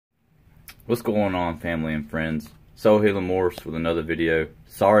What's going on, family and friends? Sohail Morse with another video.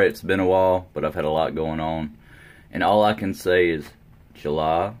 Sorry it's been a while, but I've had a lot going on. And all I can say is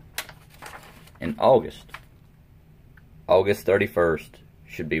July and August. August 31st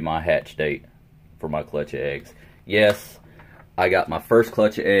should be my hatch date for my clutch of eggs. Yes, I got my first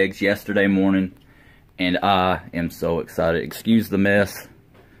clutch of eggs yesterday morning, and I am so excited. Excuse the mess.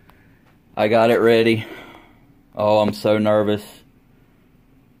 I got it ready. Oh, I'm so nervous.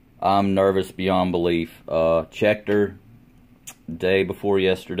 I'm nervous beyond belief. Checked her day before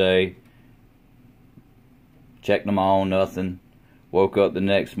yesterday. Checked them all, nothing. Woke up the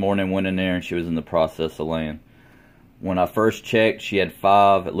next morning, went in there, and she was in the process of laying. When I first checked, she had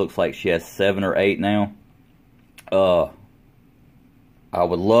 5. It looks like she has 7 or 8 now. I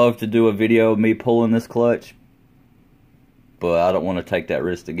would love to do a video of me pulling this clutch, but I don't want to take that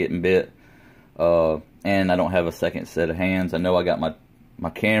risk of getting bit. And I don't have a second set of hands. I know I got my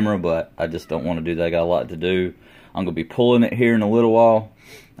camera, but I just don't want to do that. I got a lot to do. I'm going to be pulling it here in a little while.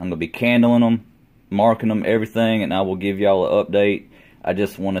 I'm going to be candling them, marking them, everything, and I will give y'all an update. I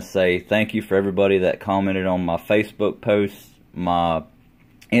just want to say thank you for everybody that commented on my Facebook post, my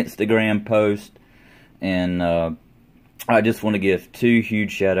Instagram post, and I just want to give 2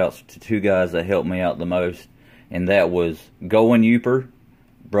 huge shout outs to 2 guys that helped me out the most, and that was Going Youper,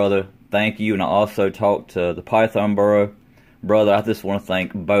 brother, thank you. And I also talked to the Python Burrow. Brother, I just want to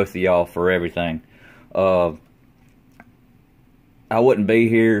thank both of y'all for everything. I wouldn't be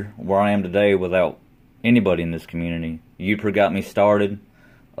here where I am today without anybody in this community. Youper got me started.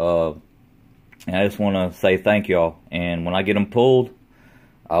 And I just want to say thank y'all. And when I get them pulled,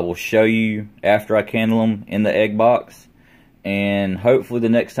 I will show you after I candle them in the egg box. And hopefully the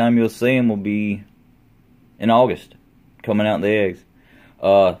next time you'll see them will be in August, coming out the eggs.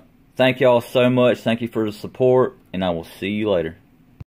 Thank y'all so much. Thank you for the support, and I will see you later.